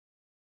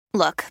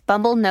Look,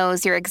 Bumble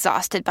knows you're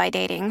exhausted by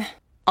dating.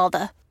 All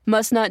the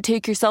must not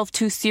take yourself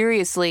too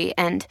seriously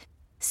and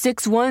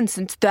 6'1"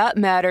 since that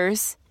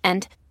matters.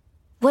 And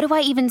what do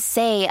I even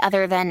say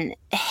other than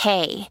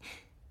hey?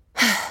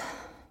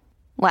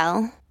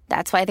 Well,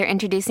 that's why they're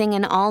introducing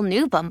an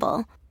all-new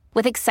Bumble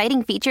with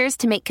exciting features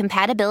to make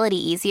compatibility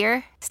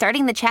easier,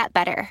 starting the chat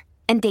better,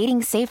 and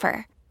dating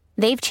safer.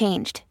 They've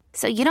changed,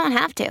 so you don't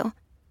have to.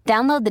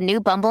 Download the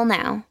new Bumble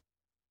now.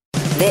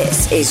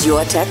 This is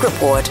Your Tech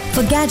Report.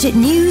 For gadget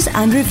news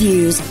and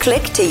reviews,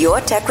 click to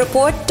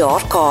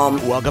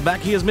yourtechreport.com. Welcome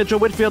back. He is Mitchell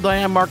Whitfield. I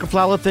am Mark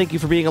Aflalo. Thank you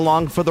for being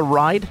along for the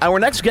ride. Our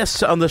next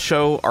guests on the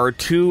show are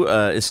two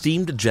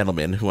esteemed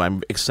gentlemen who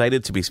I'm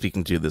excited to be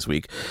speaking to this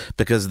week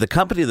because the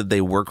company that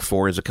they work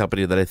for is a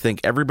company that I think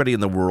everybody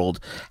in the world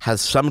has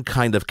some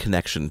kind of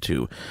connection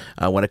to.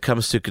 When it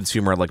comes to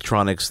consumer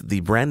electronics, the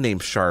brand name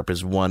Sharp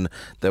is one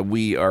that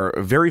we are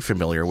very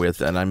familiar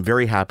with, and I'm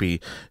very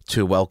happy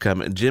to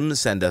welcome Jim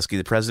Sandusky,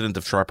 the president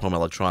of Sharp Home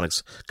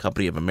Electronics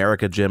Company of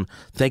America. Jim,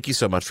 thank you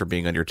so much for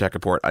being on Your Tech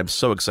Report. I'm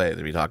so excited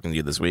to be talking to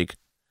you this week.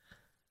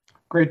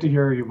 Great to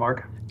hear you,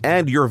 Mark.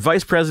 And your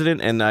vice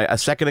president and a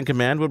second in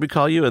command, would we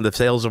call you, in the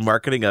sales and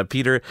marketing,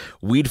 Peter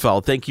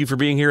Wiedfeld. Thank you for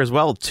being here as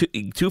well.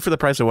 Two for the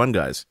price of one,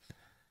 guys.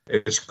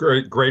 It's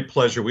great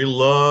pleasure. We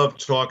love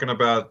talking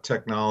about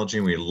technology,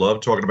 and we love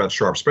talking about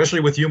Sharp,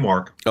 especially with you,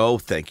 Mark. Oh,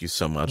 thank you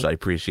so much. I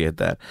appreciate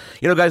that.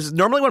 You know, guys,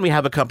 normally when we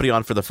have a company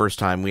on for the first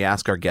time, we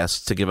ask our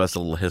guests to give us a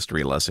little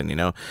history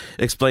lesson,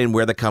 explain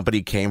where the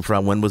company came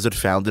from, when was it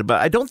founded. But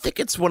I don't think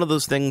it's one of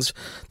those things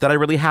that I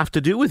really have to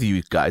do with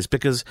you guys,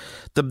 because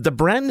the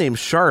brand name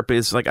Sharp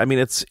is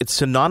it's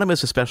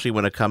synonymous, especially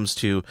when it comes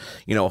to,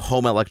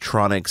 home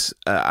electronics.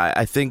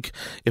 I think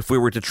if we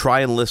were to try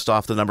and list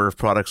off the number of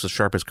products that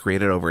Sharp has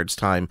created over its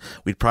time,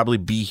 we'd probably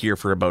be here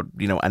for about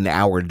an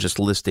hour just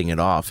listing it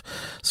off.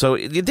 So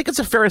do you think it's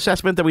a fair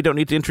assessment that we don't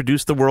need to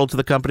introduce the world to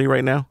the company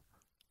right now?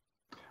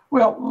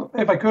 Well,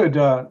 if I could,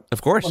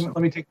 of course, let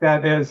me take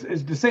that as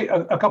to say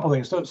a couple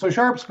things. So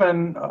Sharp's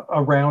been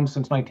around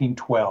since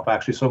 1912,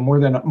 actually. So more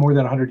than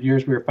 100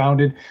 years. We were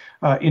founded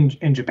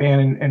in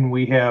Japan, and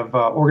we have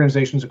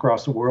organizations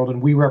across the world,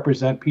 and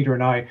Peter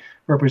and I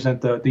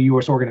represent the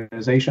U.S.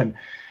 organization.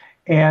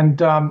 And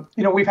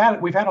we've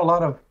had a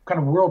lot of kind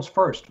of world's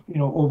first,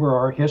 over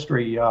our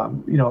history.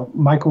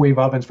 Microwave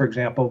ovens, for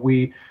example.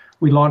 We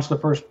launched the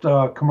first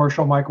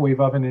commercial microwave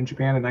oven in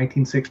Japan in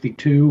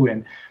 1962,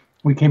 and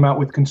we came out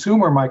with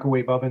consumer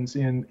microwave ovens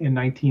in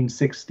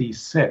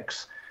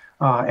 1966.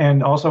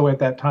 And also at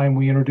that time,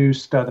 we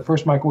introduced the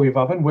first microwave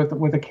oven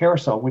with a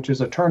carousel, which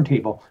is a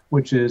turntable,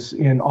 which is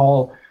in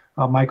all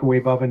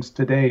microwave ovens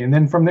today. And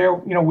then from there,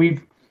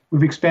 we've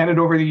expanded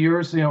over the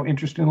years.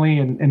 Interestingly,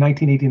 in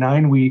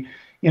 1989, we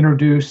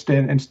introduced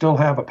and still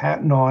have a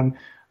patent on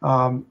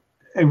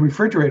a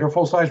refrigerator,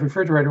 full-size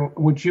refrigerator,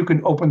 which you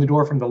can open the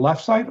door from the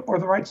left side or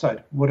the right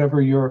side,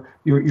 whatever your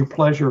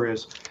pleasure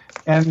is.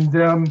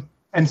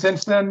 And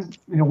since then,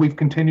 we've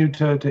continued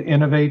to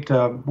innovate.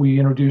 We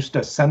introduced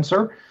a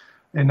sensor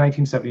in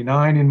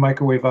 1979 in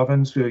microwave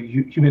ovens, a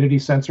humidity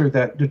sensor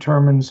that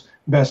determines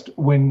best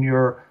when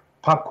your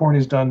popcorn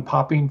is done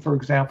popping, for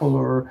example,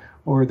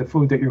 or the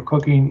food that you're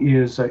cooking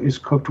is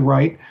cooked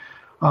right.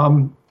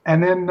 And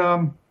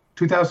then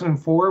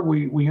 2004,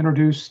 we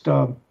introduced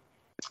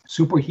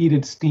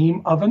superheated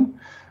steam oven,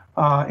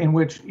 in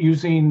which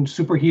using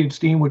superheated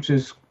steam, which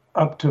is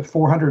up to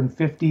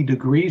 450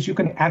 degrees, you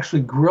can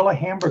actually grill a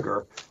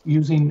hamburger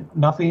using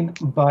nothing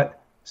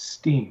but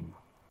steam.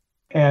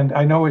 And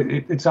I know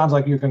it sounds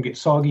like you're going to get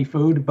soggy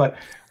food, but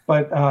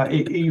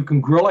you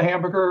can grill a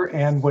hamburger,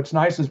 and what's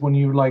nice is when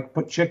you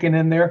put chicken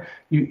in there,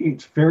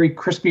 it's very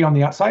crispy on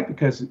the outside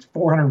because it's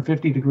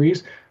 450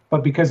 degrees,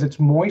 but because it's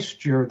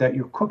moisture that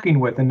you're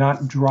cooking with and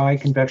not dry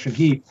convection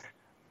heat,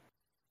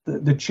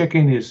 the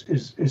chicken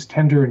is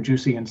tender and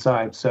juicy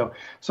inside. So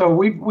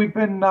we've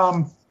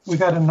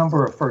had a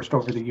number of firsts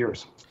over the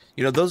years.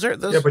 Those.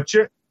 Yeah, but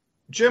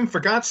Jim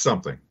forgot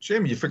something.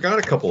 Jim, you forgot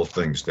a couple of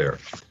things there.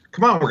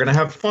 Come on, we're going to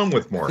have fun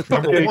with Mark.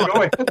 Number one,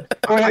 go ahead.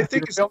 I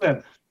think it's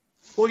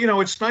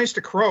nice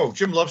to crow.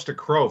 Jim loves to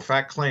crow.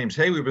 Fat claims,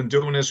 hey, we've been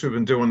doing this, we've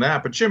been doing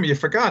that. But Jim, you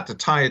forgot to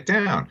tie it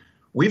down.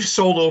 We've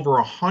sold over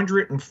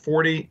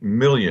 140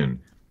 million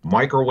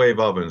microwave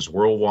ovens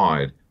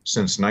worldwide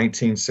since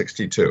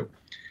 1962.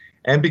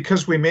 And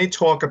because we may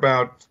talk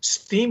about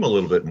steam a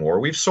little bit more,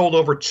 we've sold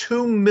over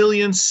 2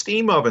 million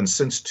steam ovens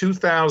since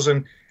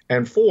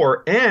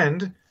 2004.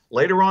 And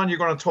later on, you're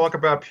going to talk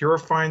about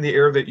purifying the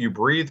air that you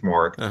breathe,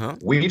 Mark.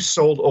 We've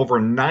sold over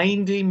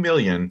 90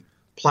 million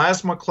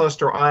plasma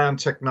cluster ion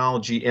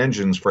technology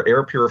engines for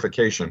air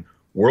purification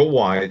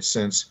worldwide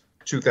since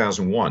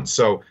 2001.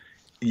 So,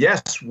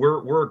 yes,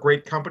 we're a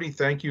great company.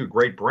 Thank you, a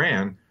great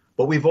brand.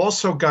 But we've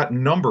also got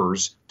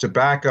numbers to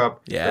back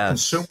up that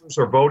consumers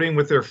are voting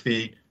with their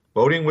feet,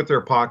 voting with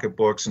their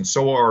pocketbooks, and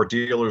so are our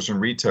dealers and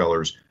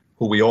retailers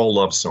who we all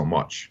love so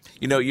much.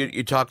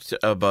 You talked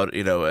about,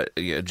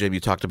 Jim, you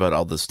talked about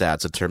all the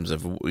stats in terms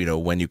of,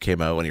 when you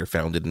came out, when you were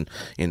founded in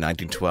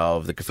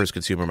 1912, the first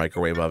consumer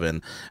microwave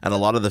oven, and a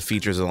lot of the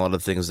features and a lot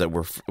of things that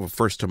were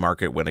first to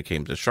market when it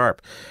came to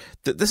Sharp.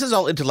 This is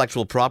all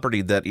intellectual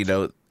property that,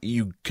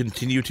 you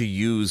continue to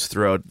use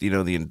throughout,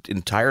 the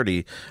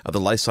entirety of the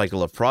life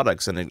cycle of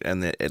products, and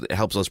it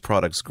helps those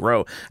products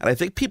grow. And I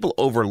think people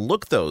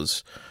overlook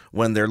those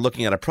when they're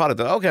looking at a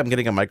product. Okay, I'm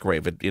getting a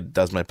microwave. It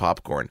does my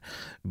popcorn.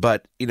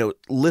 But,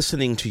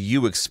 listening to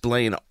you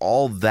explain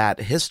all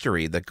that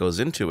history that goes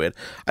into it,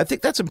 I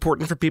think that's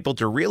important for people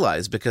to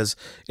realize, because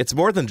it's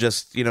more than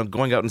just,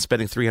 going out and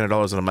spending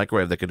 $300 on a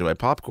microwave that can do my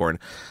popcorn.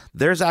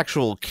 There's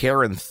actual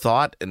care and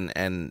thought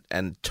and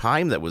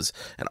time that was,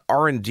 and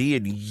R&D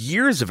and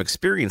years of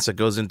experience that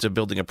goes into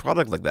building a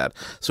product like that.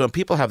 So when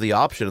people have the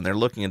option and they're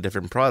looking at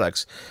different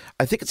products,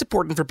 I think it's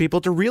important for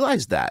people to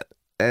realize that.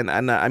 And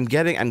I'm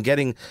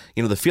getting,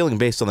 the feeling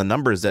based on the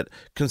numbers that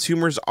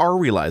consumers are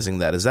realizing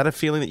that. Is that a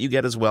feeling that you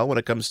get as well when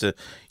it comes to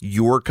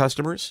your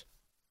customers?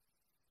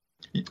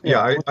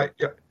 Yeah,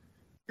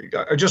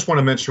 I just want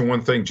to mention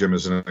one thing, Jim,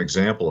 as an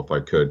example, if I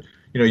could.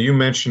 You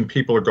mentioned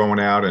people are going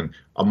out and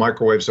a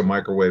microwave is a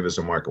microwave is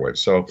a microwave.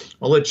 So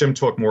I'll let Jim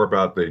talk more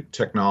about the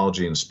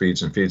technology and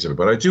speeds and feeds of it.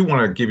 But I do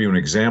want to give you an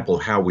example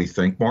of how we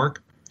think,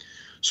 Mark.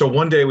 So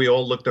one day we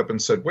all looked up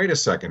and said, wait a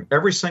second,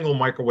 every single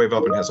microwave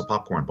oven has a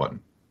popcorn button.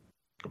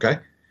 Okay,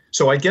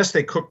 so I guess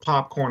they cook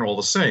popcorn all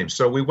the same.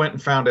 So we went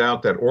and found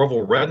out that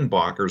Orville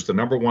Redenbacher is the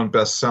 #1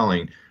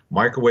 best-selling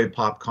microwave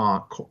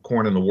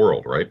popcorn in the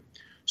world, right?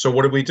 So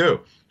what did we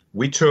do?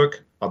 We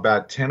took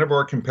about 10 of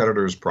our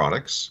competitors'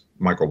 products,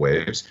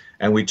 microwaves,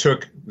 and we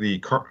took the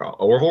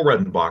Orville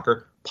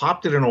Redenbacher,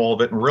 popped it in all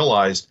of it, and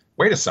realized,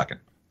 wait a second,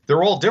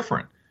 they're all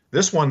different.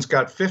 This one's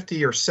got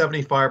 50 or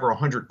 75 or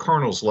 100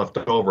 kernels left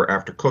over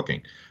after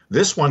cooking.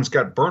 This one's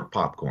got burnt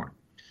popcorn.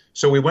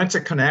 So we went to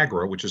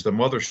Conagra, which is the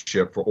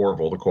mothership for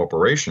Orville, the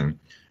corporation,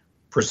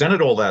 presented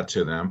all that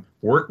to them,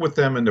 worked with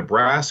them in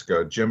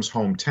Nebraska, Jim's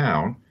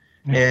hometown,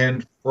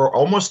 and for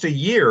almost a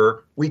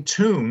year, we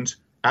tuned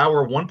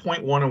our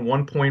 1.1 and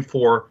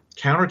 1.4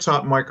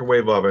 countertop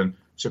microwave oven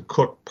to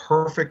cook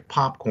perfect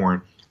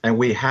popcorn. And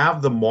we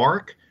have the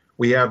mark,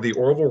 we have the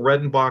Orville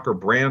Redenbacher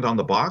brand on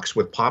the box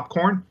with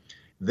popcorn.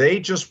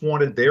 They just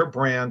wanted their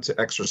brand to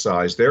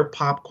exercise, their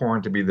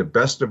popcorn to be the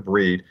best of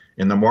breed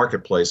in the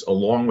marketplace,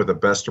 along with a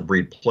best of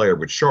breed player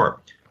with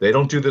Sharp. They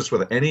don't do this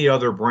with any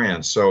other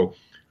brand. So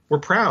we're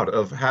proud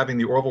of having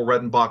the Orville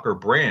Redenbacher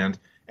brand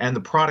and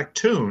the product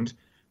tuned,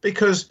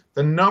 because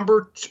the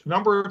number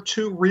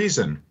two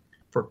reason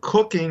for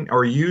cooking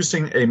or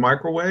using a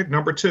microwave,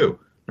 number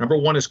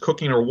one is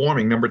cooking or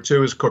warming. Number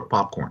two is cook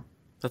popcorn.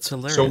 That's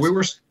hilarious.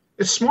 So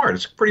it's smart.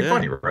 It's pretty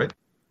funny, right?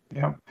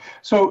 Yeah.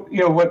 So,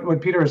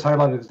 what Peter has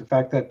highlighted is the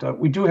fact that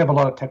we do have a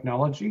lot of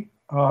technology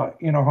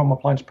in our home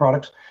appliance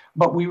products,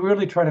 but we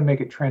really try to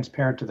make it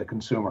transparent to the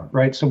consumer,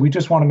 right? So we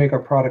just want to make our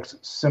products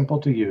simple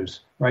to use,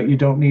 right? You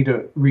don't need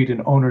to read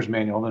an owner's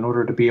manual in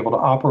order to be able to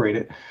operate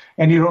it.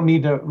 And you don't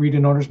need to read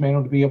an owner's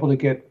manual to be able to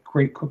get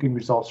great cooking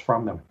results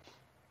from them.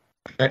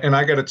 And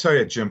I got to tell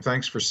you, Jim,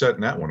 thanks for setting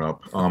that one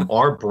up.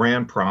 Our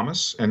brand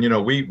promise, and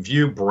we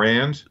view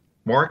brand,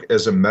 Mark,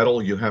 as a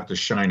metal you have to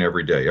shine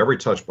every day, every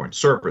touch point,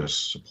 service,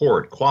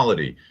 support,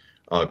 quality,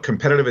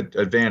 competitive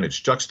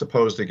advantage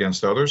juxtaposed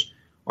against others.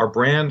 Our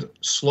brand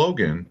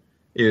slogan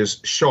is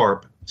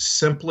Sharp,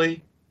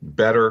 simply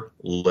better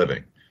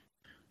living.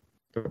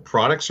 The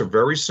products are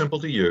very simple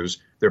to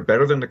use. They're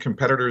better than the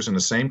competitors in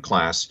the same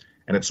class,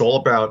 and it's all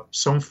about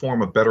some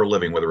form of better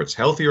living, whether it's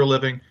healthier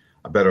living,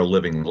 a better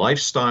living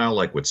lifestyle,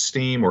 like with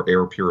steam or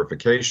air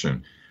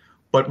purification.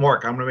 But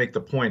Mark, I'm going to make the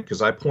point,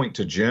 because I point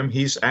to Jim.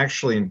 He's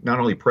actually not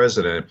only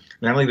president,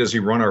 not only does he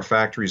run our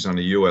factories on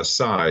the U.S.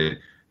 side,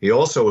 he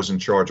also is in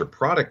charge of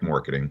product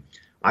marketing.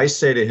 I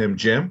say to him,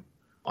 Jim,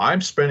 I'm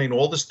spending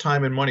all this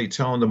time and money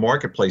telling the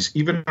marketplace,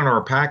 even on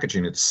our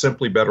packaging, it's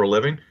simply better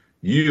living.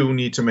 You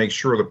need to make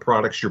sure the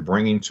products you're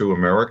bringing to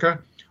America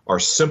are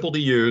simple to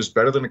use,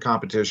 better than the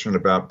competition,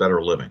 about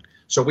better living.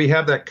 So we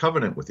have that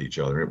covenant with each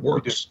other. It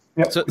works.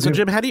 Yep. So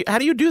Jim, how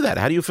do you do that?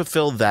 How do you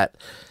fulfill that?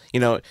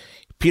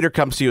 Peter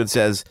comes to you and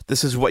says,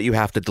 this is what you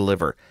have to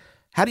deliver.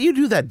 How do you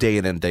do that day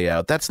in and day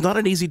out? That's not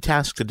an easy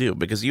task to do,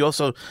 because you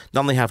also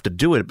not only have to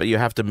do it, but you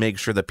have to make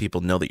sure that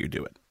people know that you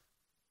do it.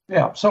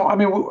 Yeah. So,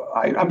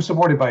 I'm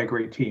supported by a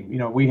great team.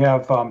 We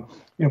have,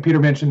 Peter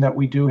mentioned that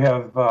we do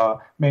have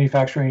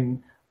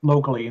manufacturing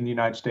locally in the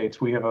United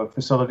States. We have a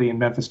facility in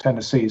Memphis,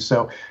 Tennessee.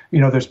 So,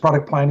 there's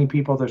product planning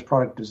people, there's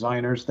product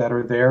designers that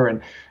are there.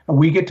 And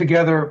we get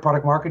together,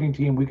 product marketing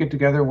team, we get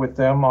together with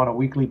them on a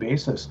weekly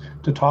basis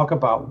to talk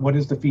about what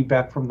is the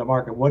feedback from the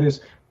market. What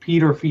is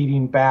Peter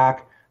feeding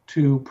back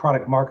to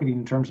product marketing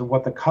in terms of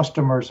what the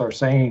customers are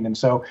saying. And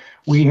so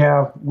we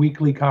have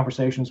weekly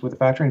conversations with the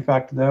factory. In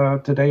fact,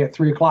 today at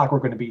 3:00, we're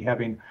going to be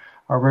having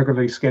our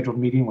regularly scheduled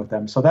meeting with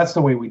them. So that's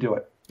the way we do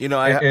it.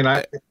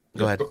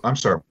 Go ahead. I'm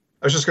sorry.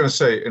 I was just going to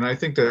say, and I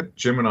think that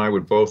Jim and I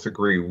would both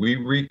agree, we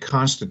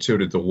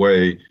reconstituted the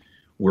way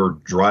we're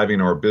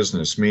driving our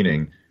business,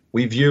 meaning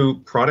we view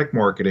product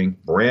marketing,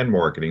 brand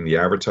marketing, the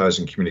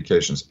advertising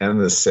communications, and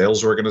the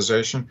sales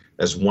organization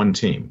as one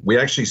team. We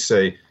actually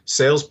say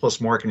sales plus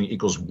marketing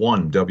equals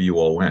one,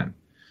 WON.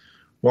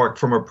 Mark,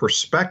 from a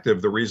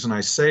perspective, the reason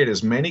I say it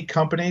is many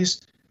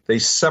companies, they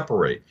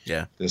separate.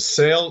 Yeah.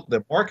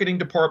 The marketing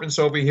department's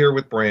over here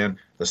with brand,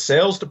 the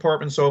sales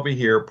department's over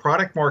here,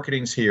 product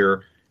marketing's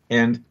here,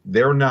 and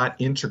they're not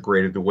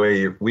integrated the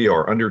way we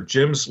are. Under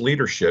Jim's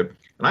leadership,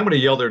 and I'm going to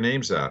yell their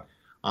names out.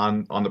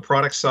 On the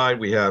product side,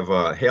 we have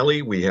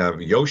Haley, we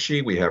have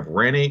Yoshi, we have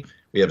Rennie,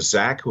 we have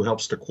Zach, who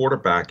helps to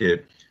quarterback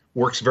it,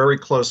 works very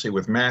closely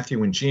with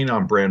Matthew and Gene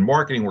on brand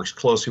marketing, works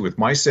closely with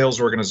my sales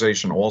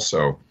organization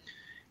also.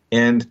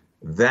 And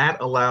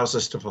that allows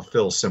us to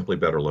fulfill Simply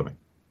Better Living.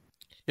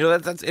 You know,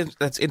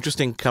 that's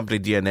interesting company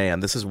DNA,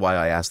 and this is why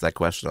I asked that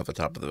question at the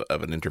top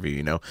of an interview,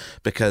 you know,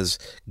 because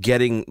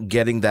getting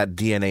that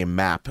DNA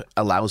map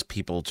allows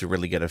people to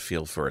really get a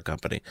feel for a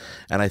company,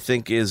 and I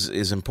think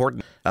is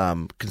important.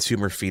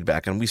 Consumer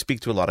feedback, and we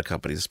speak to a lot of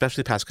companies,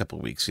 especially the past couple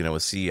of weeks, you know,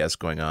 with CES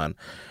going on.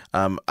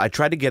 I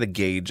try to get a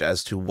gauge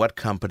as to what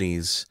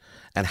companies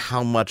and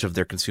how much of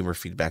their consumer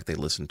feedback they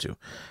listen to,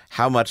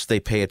 how much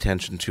they pay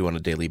attention to on a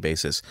daily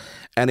basis,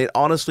 and it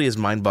honestly is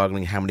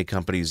mind-boggling how many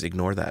companies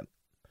ignore that.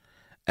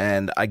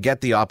 And I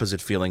get the opposite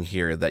feeling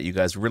here, that you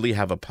guys really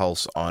have a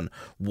pulse on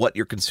what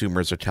your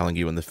consumers are telling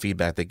you and the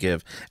feedback they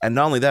give. And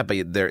not only that, but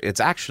it's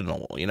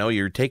actionable. You know,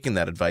 you're taking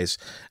that advice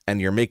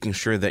and you're making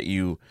sure that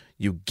you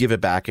give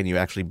it back and you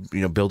actually, you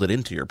know, build it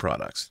into your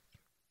products.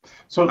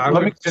 So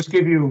let me just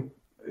give you,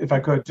 if I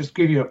could, just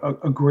give you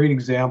a great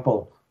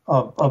example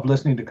of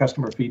listening to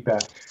customer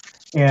feedback.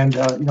 And,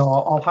 you know,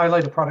 I'll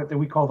highlight a product that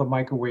we call the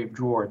microwave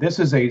drawer. This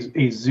is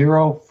a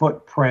zero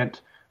footprint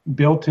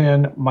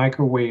built-in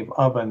microwave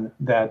oven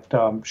that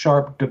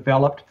Sharp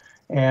developed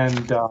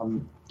and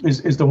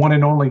is the one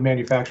and only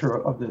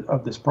manufacturer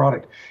of this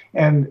product.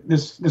 And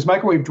this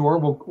microwave drawer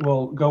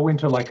will go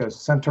into like a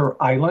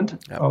center island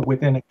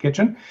within a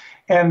kitchen.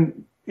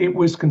 And it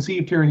was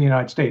conceived here in the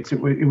United States.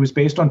 It was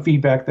based on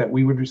feedback that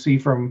we would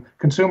receive from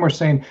consumers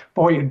saying,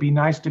 boy, it'd be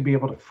nice to be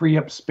able to free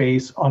up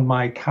space on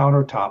my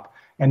countertop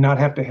and not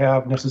have to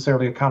have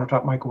necessarily a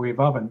countertop microwave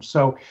oven.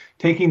 So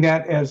taking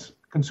that as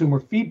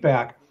consumer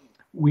feedback,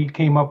 we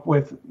came up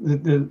with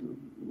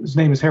his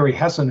name is Harry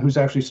Hessen, who's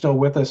actually still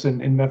with us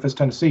in Memphis,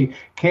 Tennessee,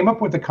 came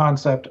up with the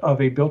concept of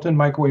a built-in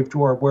microwave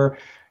drawer where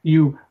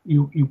you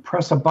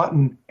press a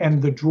button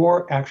and the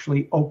drawer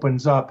actually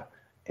opens up,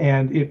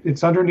 and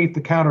it's underneath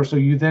the counter. So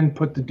you then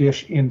put the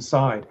dish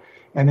inside,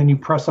 and then you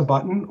press a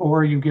button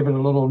or you give it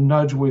a little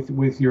nudge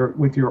with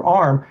your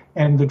arm,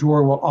 and the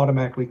drawer will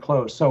automatically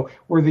close. So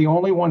we're the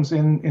only ones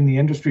in the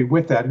industry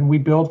with that, and we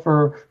build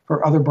for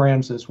other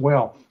brands as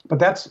well. But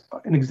that's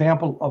an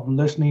example of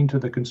listening to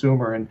the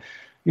consumer, and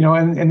you know,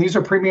 and these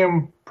are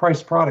premium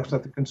priced products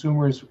that the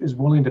consumer is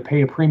willing to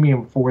pay a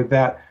premium for,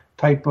 that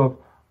type of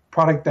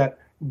product that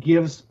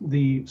gives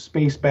the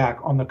space back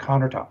on the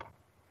countertop.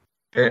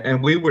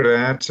 And we would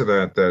add to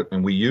that,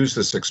 and we use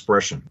this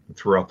expression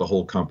throughout the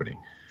whole company,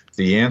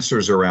 the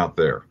answers are out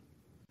there,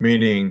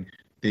 meaning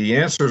the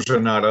answers are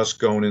not us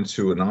going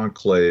into an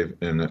enclave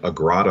in a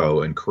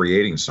grotto and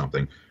creating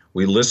something.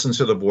 We listen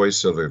to the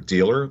voice of the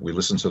dealer. We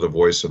listen to the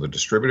voice of the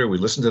distributor. We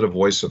listen to the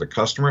voice of the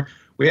customer.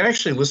 We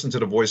actually listen to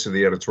the voice of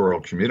the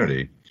editorial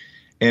community.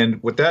 And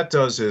what that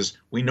does is,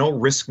 we know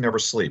risk never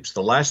sleeps.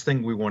 The last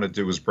thing we want to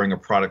do is bring a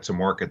product to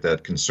market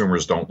that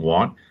consumers don't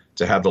want,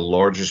 to have the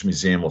largest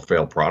museum of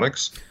failed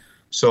products.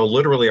 So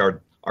literally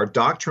our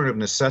doctrine of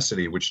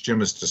necessity, which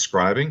Jim is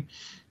describing,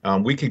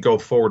 we could go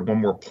forward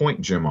one more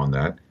point, Jim, on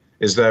that,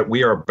 is that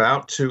we are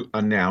about to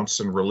announce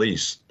and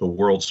release the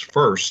world's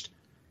first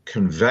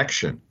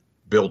convection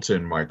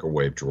built-in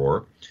microwave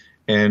drawer.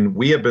 And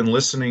we have been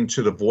listening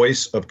to the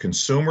voice of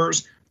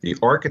consumers, the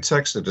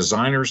architects, the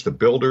designers, the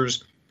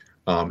builders,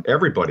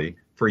 everybody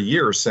for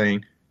years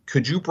saying,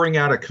 could you bring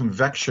out a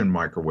convection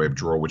microwave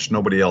drawer, which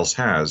nobody else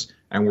has?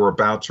 And we're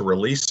about to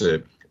release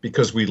it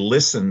because we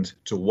listened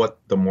to what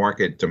the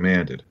market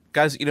demanded.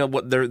 Guys, you know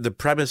what the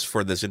premise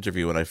for this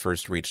interview when I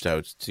first reached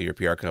out to your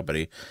PR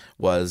company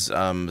was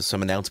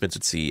some announcements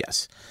at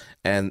CES.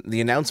 And the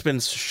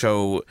announcements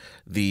show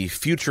the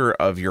future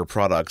of your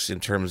products in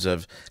terms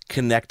of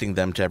connecting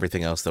them to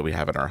everything else that we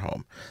have in our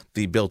home.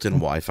 The built-in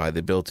Wi-Fi,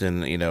 the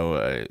built-in,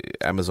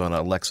 Amazon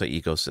Alexa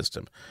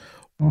ecosystem.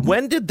 Mm-hmm.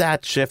 When did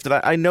that shift? And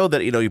I know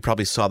that, you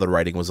probably saw the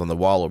writing was on the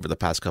wall over the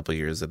past couple of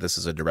years that this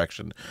is a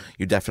direction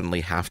you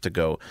definitely have to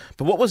go.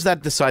 But what was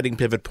that deciding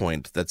pivot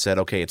point that said,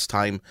 okay, it's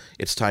time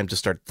to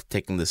start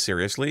taking this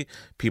seriously?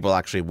 People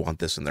actually want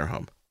this in their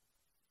home.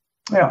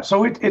 Yeah,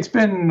 so it's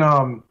been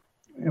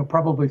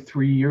probably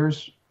 3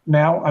 years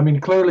now. I mean,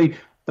 clearly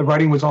the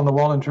writing was on the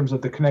wall in terms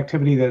of the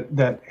connectivity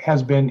that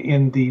has been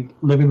in the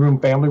living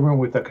room, family room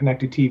with a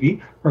connected TV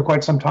for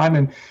quite some time.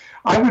 And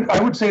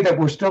I would say that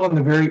we're still in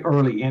the very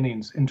early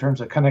innings in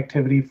terms of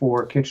connectivity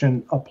for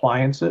kitchen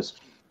appliances.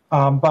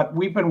 But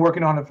we've been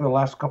working on it for the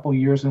last couple of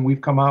years, and we've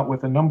come out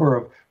with a number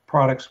of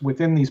products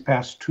within these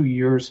past 2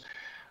 years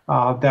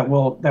that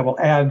will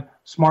add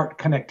smart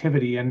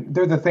connectivity. And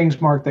they're the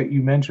things, Mark, that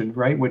you mentioned,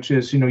 right? Which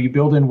is, you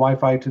build in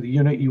Wi-Fi to the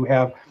unit. You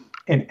have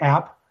an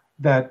app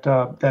that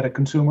a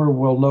consumer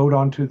will load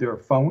onto their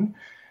phone.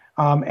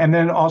 And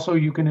then also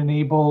you can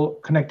enable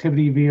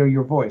connectivity via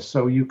your voice.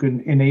 So you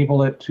can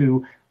enable it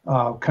to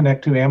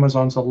connect to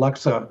Amazon's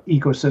Alexa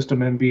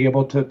ecosystem and be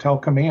able to tell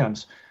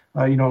commands,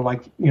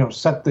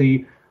 set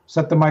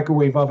the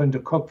microwave oven to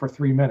cook for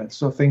 3 minutes.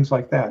 So things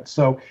like that.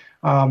 So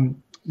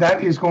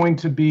that is going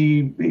to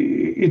be,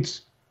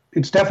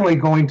 it's definitely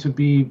going to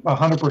be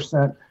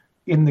 100%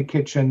 in the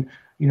kitchen,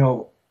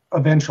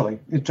 eventually.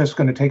 It's just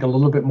going to take a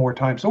little bit more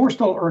time. So we're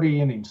still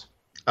early innings.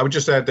 I would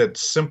just add that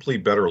simply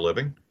better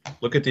living.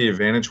 Look at the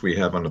advantage we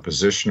have on the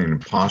positioning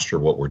and posture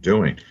of what we're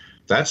doing.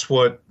 That's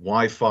what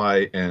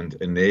Wi-Fi and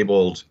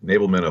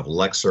enablement of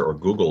Alexa or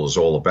Google is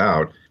all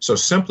about. So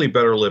simply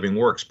better living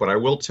works. But I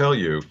will tell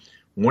you,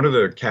 one of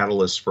the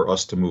catalysts for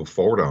us to move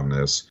forward on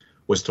this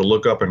was to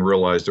look up and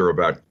realize there are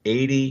about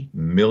 80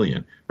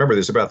 million. Remember,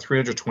 there's about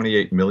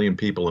 328 million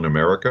people in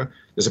America.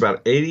 There's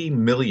about 80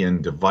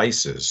 million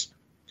devices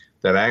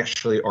that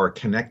actually are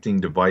connecting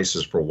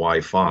devices for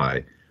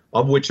Wi-Fi,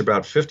 of which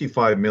about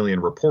 55 million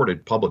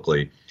reported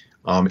publicly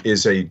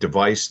is a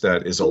device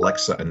that is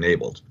Alexa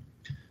enabled.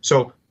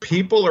 So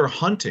people are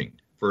hunting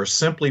for a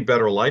simply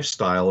better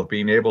lifestyle of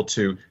being able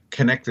to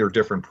connect their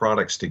different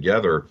products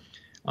together.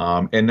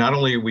 And not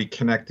only are we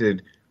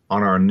connected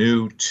on our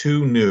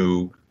two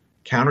new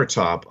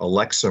countertop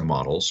Alexa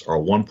models, our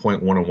 1.1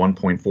 and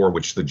 1.4,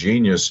 which the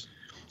genius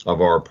of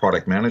our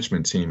product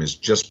management team is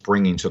just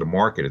bringing to the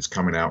market. It's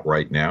coming out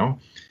right now.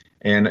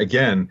 And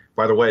again,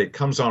 by the way, it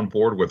comes on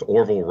board with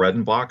Orville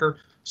Redenbacher.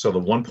 So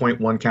the 1.1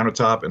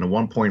 countertop and the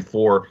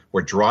 1.4,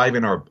 we're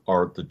driving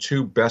the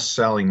two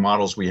best-selling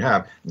models we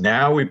have.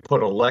 Now we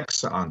put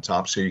Alexa on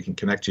top so you can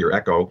connect to your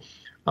Echo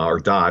or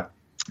Dot.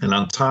 And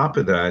on top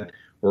of that,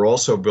 we're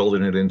also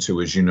building it into,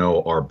 as you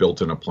know, our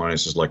built-in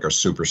appliances like our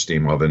Super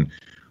Steam oven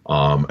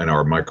and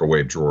our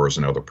microwave drawers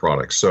and other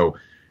products. So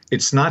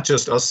it's not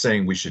just us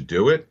saying we should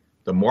do it.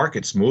 The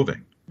market's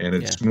moving, and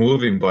it's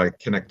moving by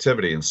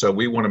connectivity. And so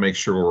we want to make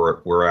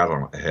sure we're out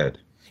on ahead.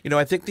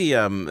 I think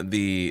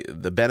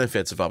the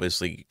benefits of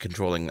obviously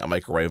controlling a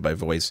microwave by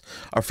voice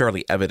are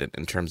fairly evident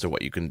in terms of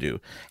what you can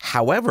do.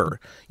 However,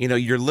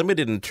 you're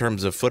limited in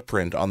terms of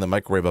footprint on the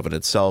microwave oven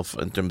itself,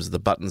 in terms of the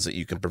buttons that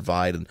you can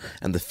provide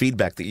and the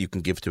feedback that you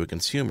can give to a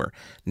consumer.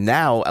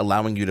 Now,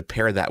 allowing you to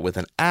pair that with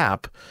an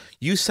app,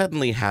 you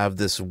suddenly have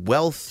this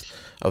wealth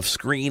of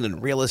screen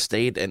and real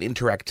estate and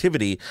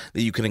interactivity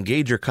that you can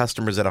engage your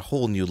customers at a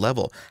whole new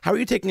level. How are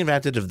you taking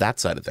advantage of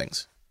that side of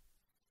things?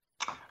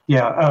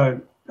 Yeah,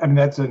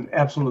 that's an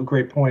absolute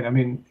great point.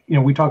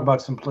 We talk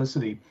about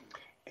simplicity.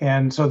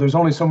 And so there's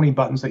only so many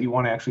buttons that you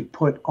want to actually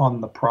put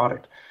on the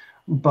product.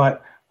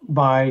 But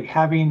by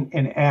having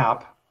an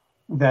app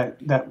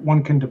that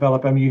one can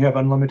develop, you have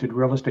unlimited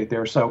real estate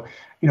there. So,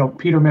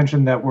 Peter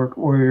mentioned that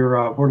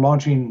we're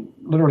launching,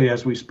 literally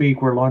as we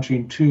speak, we're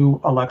launching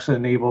 2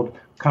 Alexa-enabled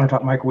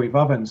countertop microwave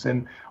ovens.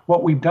 And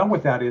what we've done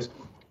with that is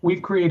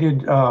we've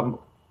created on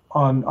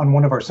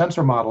one of our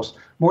sensor models,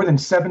 more than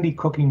 70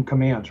 cooking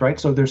commands, right?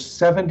 So there's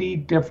 70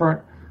 different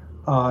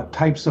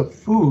types of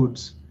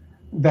foods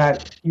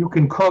that you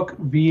can cook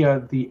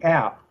via the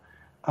app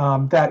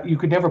that you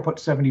could never put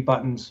 70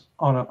 buttons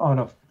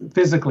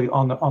physically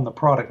on the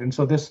product. And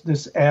so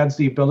this adds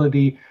the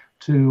ability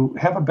to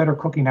have a better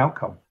cooking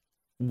outcome.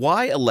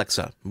 Why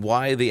Alexa?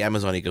 Why the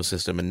Amazon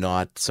ecosystem and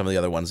not some of the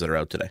other ones that are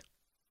out today?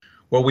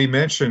 Well, we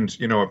mentioned,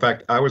 in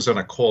fact, I was on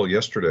a call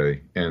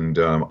yesterday, and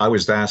I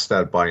was asked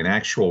that by an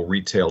actual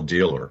retail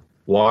dealer.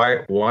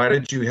 Why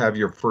did you have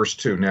your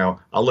first 2? Now,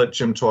 I'll let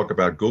Jim talk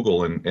about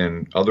Google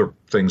and other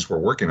things we're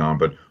working on,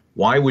 but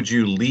why would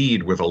you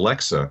lead with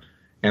Alexa?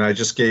 And I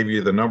just gave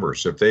you the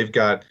numbers. If they've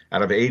got,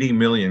 out of 80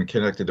 million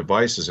connected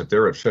devices, if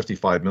they're at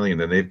 55 million,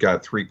 then they've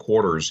got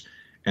 3/4,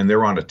 and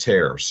they're on a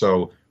tear.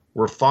 So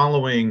we're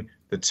following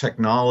the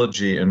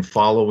technology and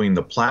following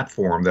the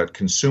platform that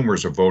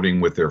consumers are voting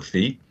with their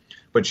feet.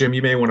 But Jim,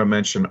 you may want to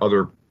mention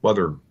others.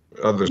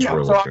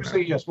 Yeah, so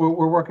obviously, yes,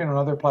 we're working on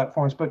other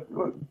platforms. But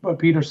what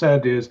Peter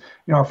said is,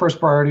 our first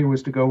priority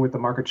was to go with the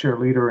market share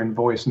leader in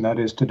voice, and that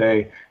is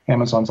today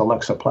Amazon's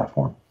Alexa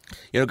platform.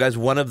 Guys,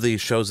 one of the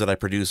shows that I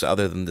produce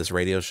other than this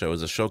radio show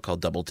is a show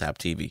called Double Tap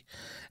TV.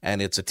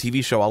 And it's a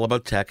TV show all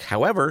about tech.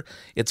 However,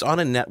 it's on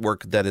a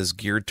network that is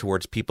geared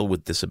towards people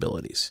with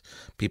disabilities,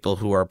 people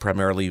who are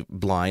primarily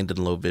blind and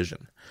low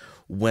vision.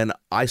 When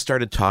I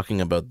started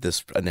talking about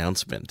this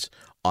announcement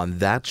on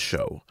that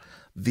show,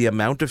 the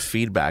amount of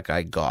feedback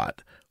I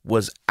got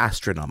was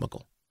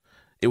astronomical.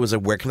 It was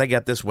where can I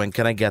get this? When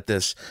can I get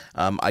this?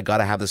 I got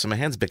to have this in my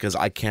hands because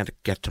I can't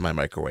get to my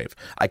microwave.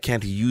 I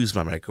can't use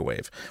my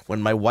microwave.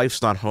 When my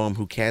wife's not home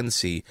who can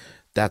see,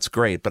 that's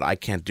great, but I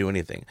can't do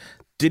anything.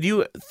 Did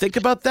you think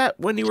about that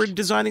when you were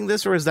designing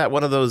this, or is that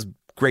one of those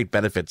great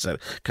benefits that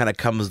kind of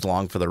comes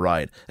along for the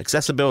ride?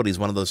 Accessibility is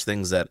one of those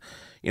things that,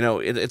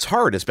 it's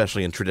hard,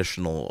 especially in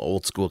traditional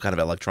old school kind of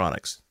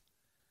electronics.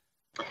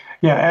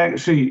 Yeah,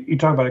 actually, you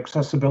talk about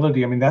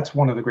accessibility. I mean, that's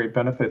one of the great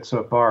benefits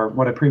of our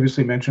what I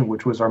previously mentioned,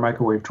 which was our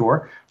microwave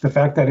drawer. The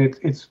fact that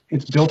it's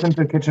built into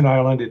the kitchen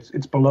island.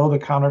 It's below the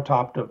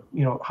countertop of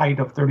height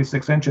of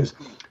 36 inches.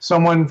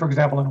 Someone, for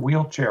example, in a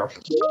wheelchair,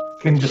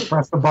 can just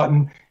press the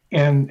button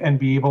and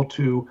be able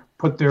to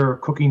put their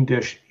cooking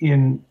dish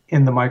in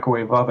the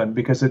microwave oven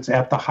because it's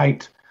at the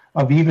height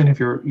of even if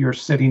you're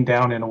sitting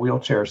down in a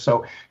wheelchair.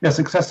 So yes,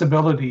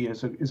 accessibility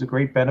is a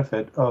great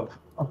benefit of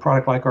a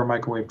product like our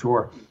microwave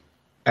drawer.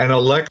 And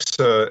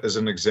Alexa is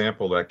an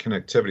example that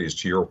connectivity is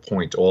to your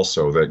point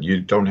also, that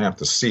you don't have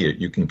to see it,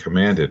 you can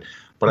command it.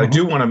 But I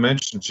do want to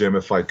mention, Jim,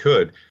 if I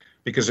could,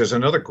 because there's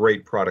another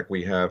great product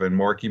we have. And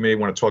Mark, you may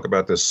want to talk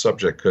about this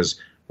subject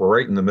because we're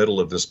right in the middle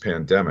of this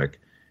pandemic.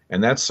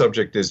 And that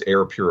subject is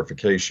air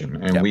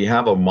purification. And we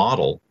have a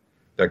model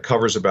that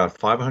covers about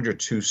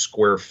 502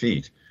 square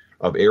feet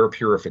of air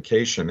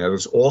purification that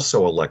is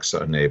also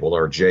Alexa enabled,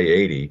 our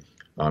J80,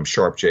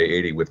 Sharp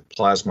J80 with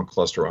plasma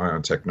cluster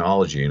ion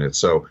technology in it.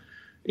 So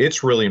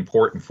it's really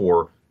important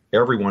for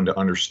everyone to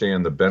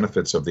understand the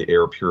benefits of the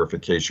air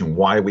purification,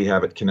 why we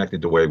have it connected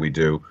the way we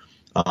do,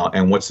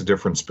 and what's the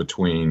difference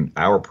between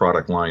our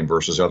product line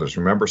versus others.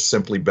 Remember,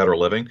 Simply Better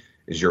Living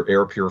is your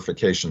air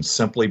purification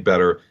simply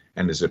better,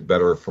 and is it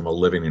better from a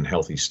living and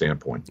healthy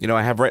standpoint?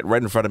 I have right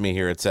in front of me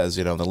here. It says,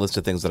 the list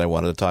of things that I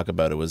wanted to talk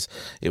about. It was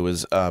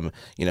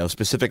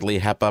specifically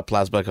HEPA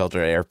plasma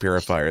filter air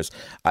purifiers.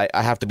 I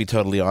have to be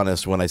totally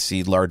honest. When I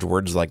see large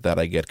words like that,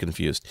 I get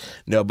confused.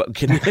 No, but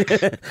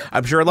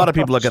I'm sure a lot of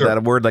people look at that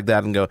a word like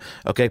that and go,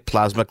 okay,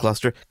 plasma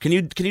cluster. Can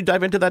you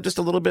dive into that just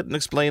a little bit and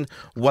explain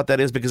what that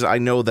is? Because I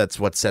know that's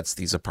what sets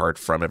these apart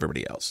from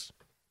everybody else.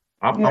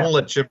 I'm going to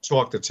let Jim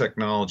talk the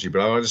technology,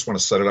 but I just want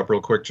to set it up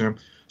real quick, Jim.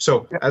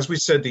 So as we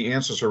said, the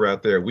answers are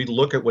out there. We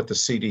look at what the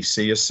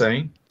CDC is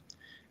saying.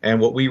 And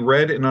what we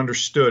read and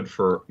understood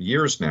for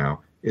years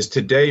now is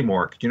today,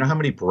 Mark, do you know how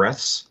many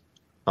breaths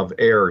of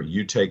air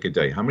you take a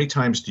day? How many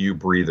times do you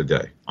breathe a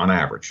day on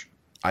average?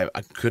 I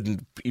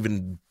couldn't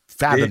even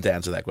fathom to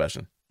answer that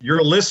question.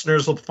 Your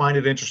listeners will find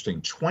it interesting.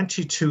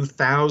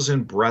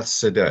 22,000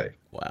 breaths a day.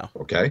 Wow.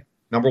 Okay.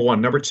 Number one.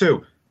 Number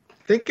two,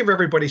 think of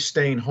everybody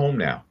staying home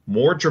now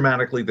more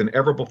dramatically than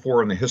ever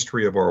before in the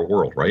history of our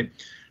world, right?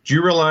 Do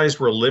you realize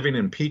we're living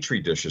in petri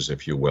dishes,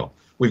 if you will?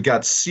 We've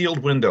got sealed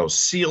windows,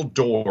 sealed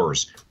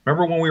doors.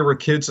 Remember when we were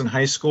kids in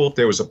high school,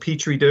 there was a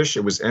petri dish,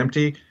 it was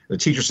empty. The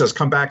teacher says,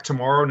 come back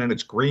tomorrow, and then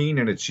it's green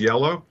and it's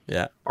yellow.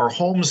 Yeah. Our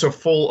homes are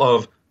full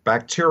of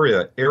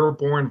bacteria,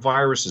 airborne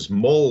viruses,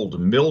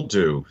 mold,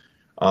 mildew,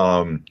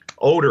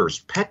 odors,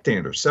 pet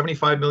dander.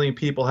 75 million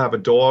people have a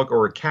dog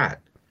or a cat.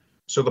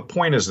 So the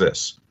point is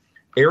this.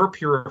 Air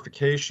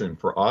purification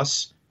for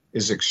us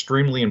is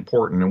extremely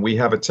important, and we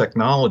have a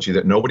technology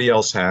that nobody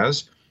else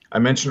has. I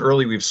mentioned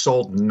earlier we've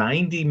sold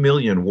 90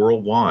 million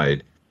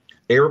worldwide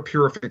air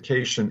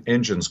purification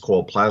engines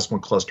called plasma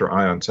cluster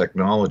ion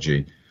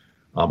technology.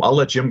 I'll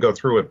let Jim go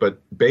through it,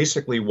 but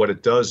basically what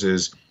it does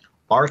is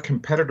our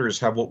competitors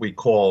have what we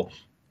call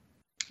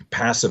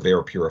passive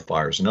air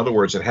purifiers. In other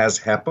words, it has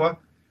HEPA,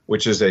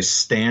 which is a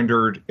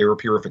standard air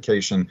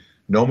purification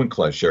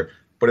nomenclature,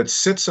 but it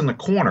sits in the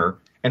corner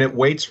and it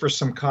waits for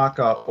some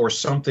caca or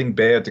something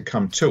bad to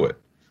come to it.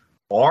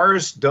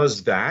 Ours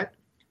does that,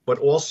 but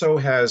also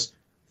has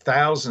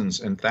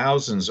thousands and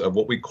thousands of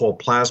what we call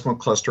plasma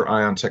cluster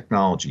ion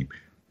technology,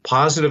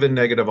 positive and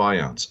negative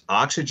ions,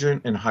 oxygen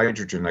and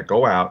hydrogen that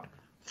go out,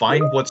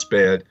 find what's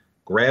bad,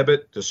 grab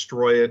it,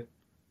 destroy it.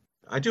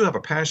 I do have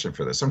a passion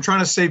for this. I'm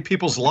trying to save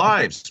people's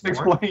lives.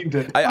 Explained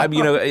it. We're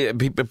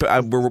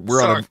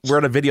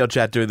on a video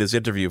chat doing this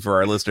interview for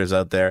our listeners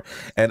out there,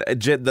 and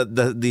Jim,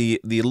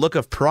 the look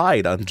of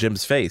pride on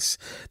Jim's face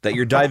that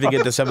you're diving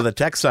into some of the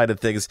tech side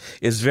of things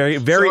is very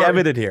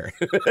evident here.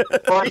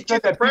 Well, I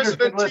said that Peter's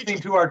been listening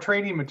to our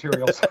training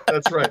materials.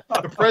 That's right.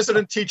 The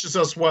president teaches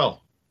us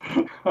well.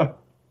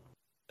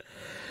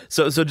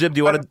 So Jim, do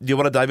you want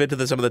to dive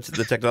into some of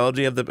the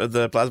technology of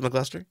the plasma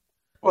cluster?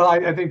 Well,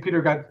 I think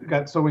Peter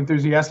got so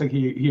enthusiastic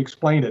he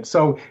explained it.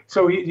 So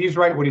he's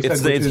right what he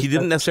said. He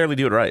didn't necessarily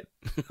do it right.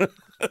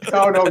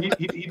 No,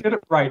 he did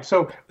it right.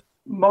 So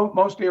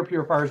most air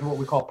purifiers are what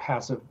we call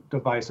passive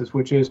devices,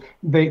 which is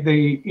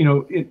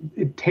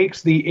it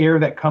takes the air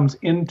that comes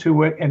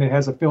into it and it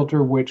has a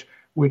filter which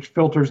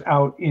filters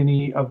out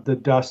any of the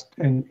dust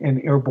and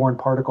airborne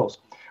particles.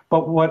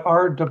 But what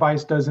our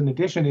device does in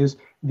addition is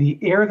the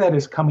air that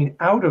is coming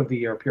out of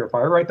the air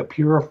purifier, right, the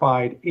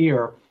purified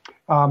air,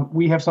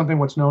 we have something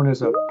what's known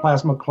as a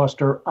plasma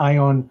cluster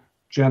ion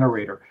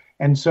generator.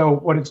 And so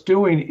what it's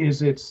doing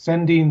is it's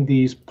sending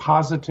these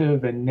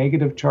positive and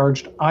negative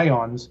charged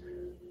ions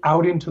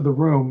out into the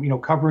room,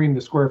 covering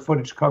the square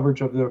footage coverage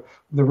of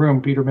the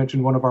room. Peter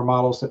mentioned one of our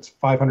models that's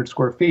 500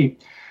 square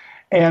feet.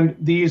 And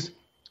these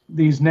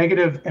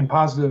negative and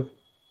positive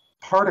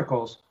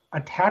particles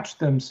attach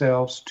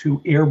themselves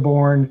to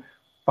airborne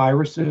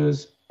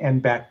viruses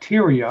and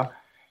bacteria.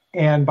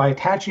 And by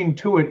attaching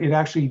to it, it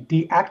actually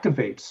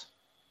deactivates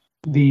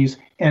these.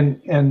 And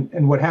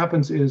what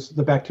happens is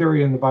the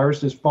bacteria and the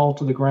viruses fall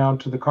to the ground,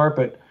 to the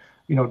carpet,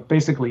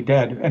 basically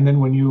dead. And then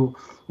when you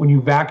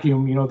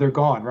vacuum, they're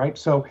gone, right?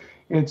 So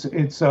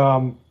it's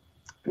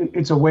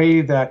a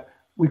way that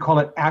we call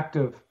it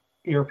active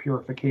air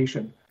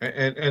purification.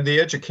 And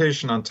the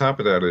education on top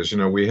of that is,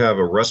 we have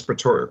a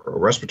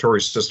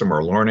respiratory system,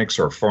 our larynx,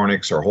 our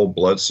pharynx, our whole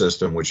blood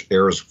system, which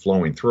air is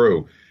flowing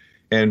through.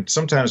 And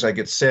sometimes I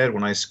get sad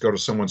when I go to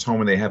someone's home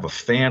and they have a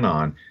fan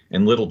on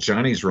in little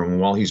Johnny's room, and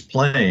while he's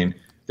playing,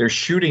 they're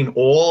shooting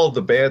all of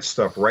the bad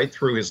stuff right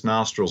through his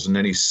nostrils, and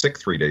then he's sick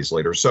 3 days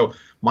later. So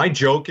my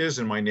joke is,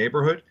 in my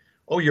neighborhood,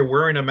 oh, you're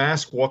wearing a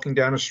mask walking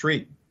down the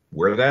street.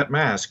 Wear that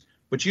mask,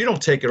 but you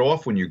don't take it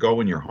off when you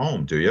go in your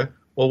home, do you?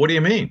 Well, what do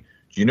you mean?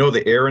 Do you know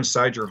the air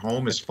inside your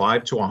home is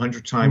 5 to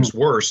 100 times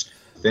worse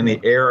than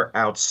the air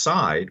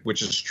outside,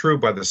 which is true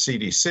by the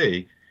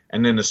CDC?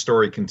 And then the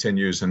story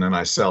continues, and then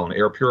I sell an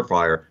air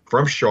purifier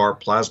from Sharp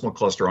Plasma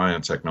Cluster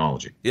Ion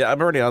Technology. Yeah,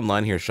 I'm already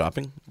online here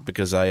shopping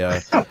because I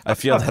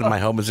feel that my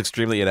home is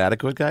extremely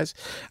inadequate, guys.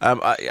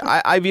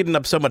 I've eaten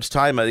up so much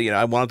time.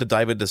 I wanted to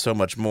dive into so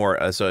much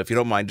more. So if you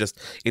don't mind, just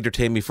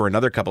entertain me for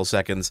another couple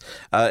seconds.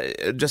 I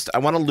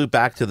want to loop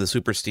back to the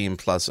Super Steam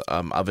Plus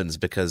ovens,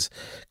 because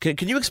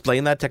can you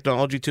explain that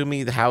technology to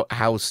me?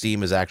 How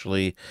steam is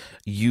actually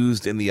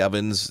used in the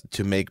ovens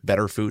to make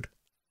better food?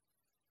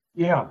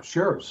 Yeah,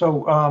 sure.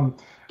 So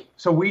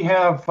we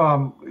have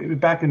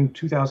back in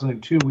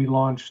 2002 we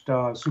launched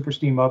Super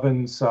Steam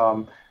ovens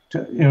to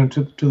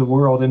the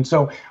world, and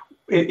so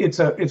it's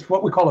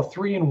what we call a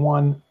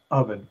 3-in-1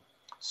 oven.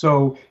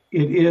 So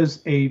it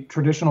is a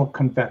traditional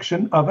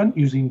convection oven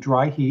using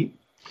dry heat.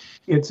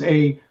 It's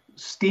a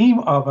steam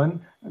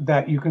oven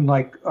that you can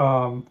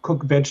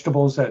cook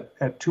vegetables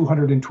at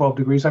 212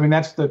 degrees. I mean,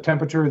 that's the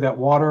temperature that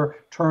water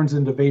turns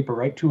into vapor,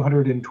 right?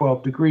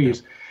 212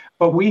 degrees.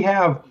 But we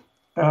have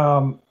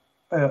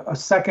a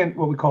second,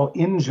 what we call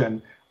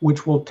engine,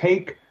 which will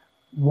take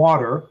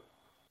water,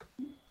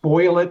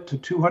 boil it to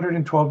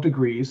 212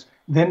 degrees,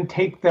 then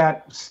take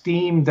that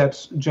steam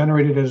that's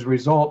generated as a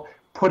result,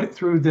 put it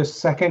through this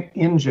second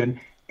engine,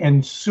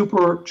 and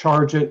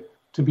supercharge it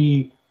to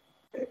be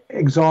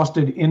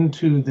exhausted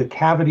into the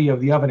cavity of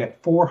the oven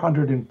at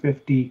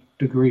 450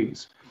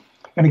 degrees.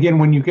 And again,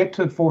 when you get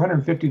to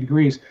 450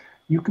 degrees,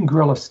 you can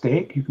grill a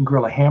steak, you can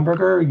grill a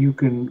hamburger, you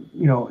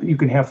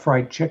can have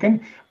fried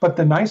chicken. But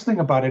the nice thing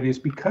about it is,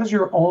 because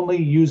you're only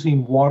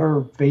using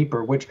water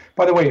vapor, which,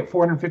 by the way, at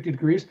 450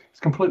 degrees, is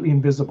completely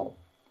invisible.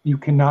 You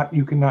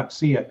cannot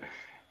see it.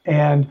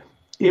 And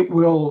it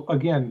will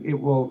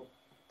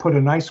put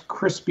a nice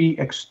crispy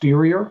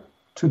exterior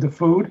to the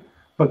food,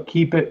 but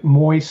keep it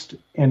moist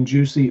and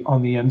juicy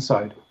on the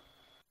inside.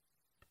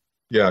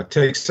 Yeah, it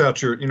takes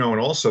out your, and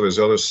also there's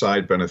other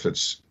side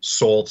benefits.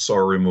 Salts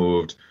are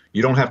removed.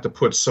 You don't have to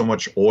put so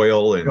much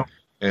oil and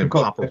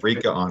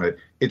paprika on it.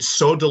 It's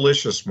so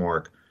delicious,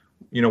 Mark.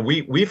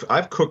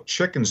 I've cooked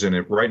chickens in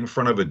it right in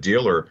front of a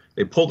dealer.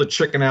 They pull the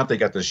chicken out. They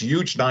got this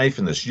huge knife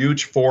and this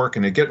huge fork,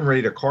 and they're getting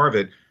ready to carve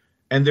it,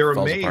 and they're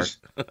amazed.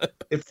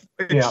 It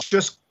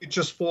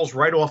just falls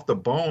right off the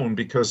bone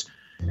because.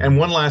 And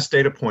one last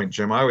data point,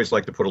 Jim. I always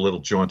like to put a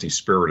little jaunty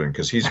spirit in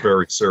because he's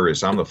very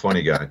serious. I'm the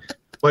funny guy.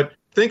 But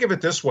think of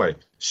it this way: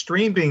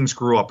 string beans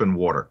grew up in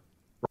water,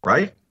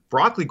 right?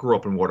 Broccoli grew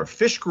up in water.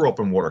 Fish grew up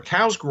in water.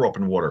 Cows grew up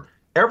in water.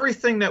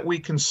 Everything that we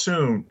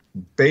consume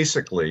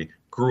basically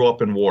grew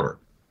up in water.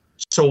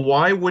 So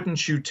why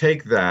wouldn't you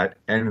take that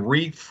and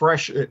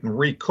refresh it and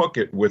recook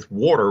it with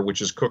water,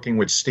 which is cooking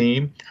with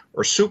steam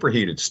or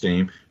superheated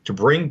steam, to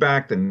bring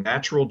back the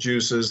natural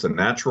juices, the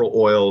natural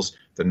oils,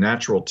 the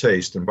natural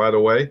taste? And by the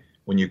way,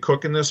 when you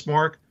cook in this,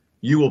 Mark,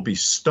 you will be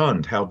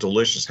stunned how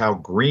delicious, how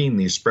green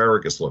the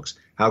asparagus looks,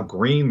 how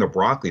green the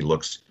broccoli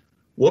looks.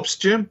 Whoops,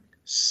 Jim.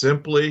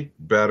 Simply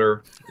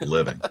better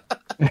living.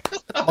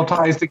 All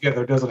ties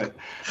together, doesn't it?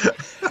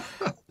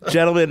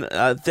 Gentlemen,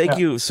 thank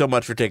you so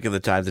much for taking the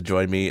time to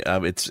join me.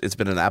 It's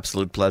been an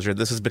absolute pleasure.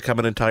 This has become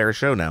an entire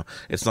show now.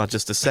 It's not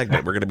just a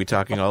segment. We're going to be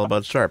talking all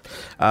about Sharp.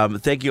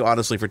 Thank you,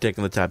 honestly, for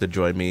taking the time to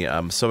join me.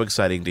 So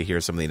exciting to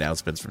hear some of the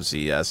announcements from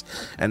CES.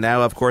 And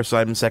now, of course,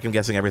 I'm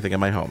second-guessing everything in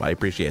my home. I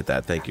appreciate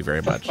that. Thank you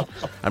very much.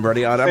 I'm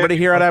already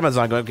here on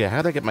Amazon going, okay,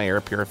 how do I get my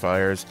air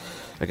purifiers?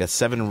 I got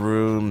 7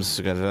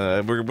 rooms.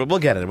 We'll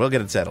get it. We'll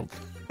get it settled.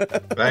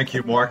 Thank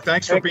you, Mark.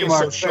 Thanks for being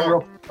so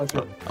sharp.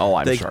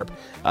 I'm sharp.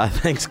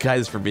 Thanks,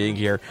 guys, for being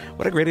here.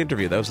 What a great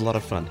interview. That was a lot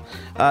of fun.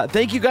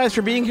 Thank you, guys,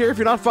 for being here. If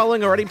you're not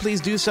following already, please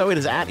do so. It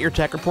is at Your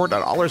Tech Report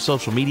on all our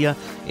social media,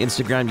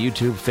 Instagram,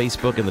 YouTube,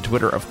 Facebook, and the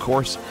Twitter, of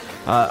course.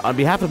 On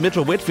behalf of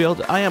Mitchell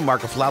Whitfield, I am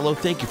Mark Aflalo.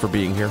 Thank you for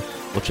being here.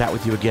 We'll chat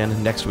with you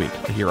again next week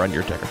here on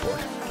Your Tech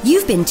Report.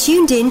 You've been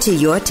tuned in to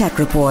Your Tech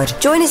Report.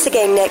 Join us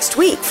again next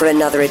week for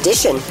another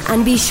edition.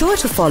 And be sure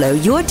to follow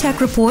Your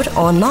Tech Report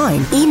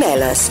online.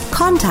 Email us,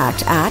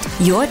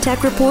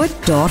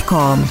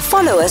 contact@yourtechreport.com.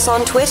 Follow us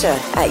on Twitter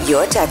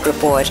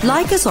 @YourTechReport.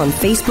 Like us on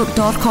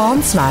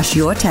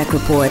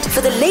Facebook.com/YourTechReport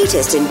for the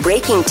latest in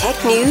breaking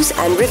tech news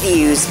and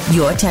reviews.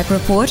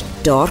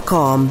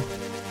 YourTechReport.com.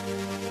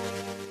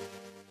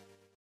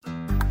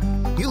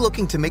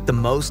 looking to make the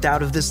most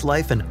out of this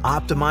life and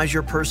optimize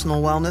your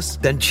personal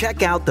wellness? Then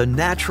check out the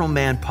Natural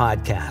Man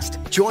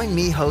Podcast. Join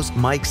me, host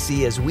Mike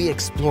C., as we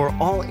explore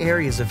all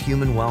areas of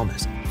human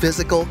wellness,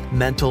 physical,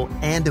 mental,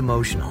 and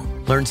emotional.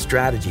 Learn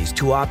strategies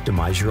to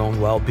optimize your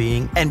own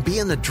well-being and be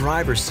in the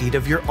driver's seat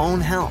of your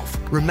own health.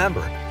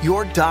 Remember,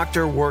 your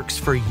doctor works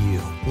for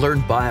you.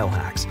 Learn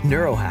biohacks,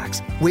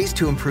 neurohacks, ways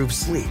to improve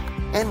sleep,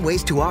 and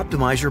ways to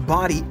optimize your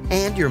body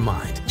and your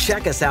mind.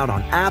 Check us out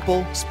on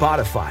Apple,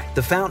 Spotify,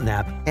 the Fountain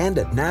app, and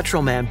at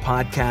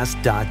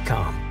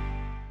naturalmanpodcast.com.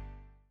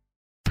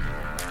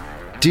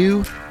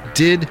 Do,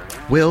 Did,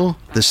 Will,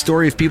 the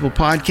Story of People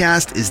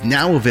podcast is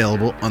now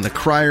available on the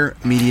Crier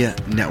Media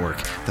Network.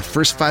 The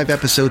first 5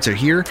 episodes are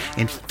here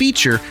and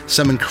feature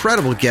some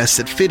incredible guests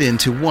that fit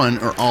into one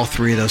or all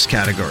 3 of those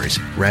categories.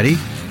 Ready?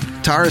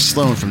 Tara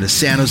Sloan from the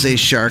San Jose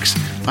Sharks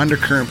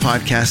Undercurrent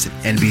podcast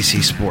at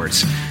NBC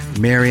Sports.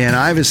 Marianne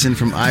Iveson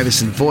from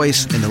Iveson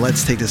Voice and the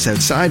Let's Take This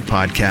Outside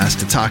podcast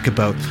to talk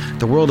about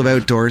the world of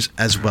outdoors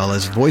as well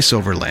as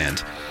voiceover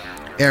land.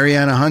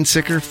 Ariana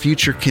Hunsicker,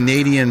 future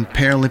Canadian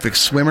Paralympic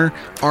swimmer,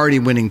 already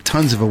winning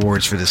tons of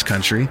awards for this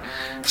country.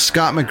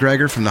 Scott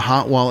McGregor from the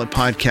Hot Wallet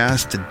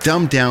podcast to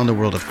dumb down the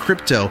world of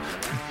crypto,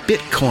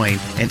 Bitcoin,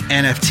 and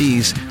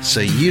NFTs so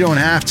you don't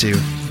have to.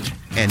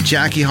 And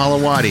Jackie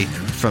Holowati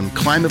from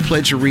Climate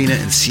Pledge Arena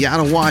in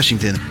Seattle,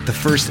 Washington, the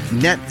first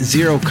net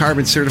zero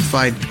carbon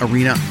certified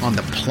arena on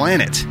the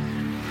planet.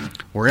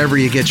 Wherever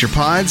you get your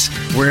pods,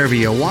 wherever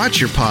you watch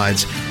your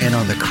pods, and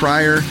on the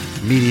Crier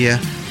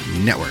Media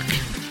Network.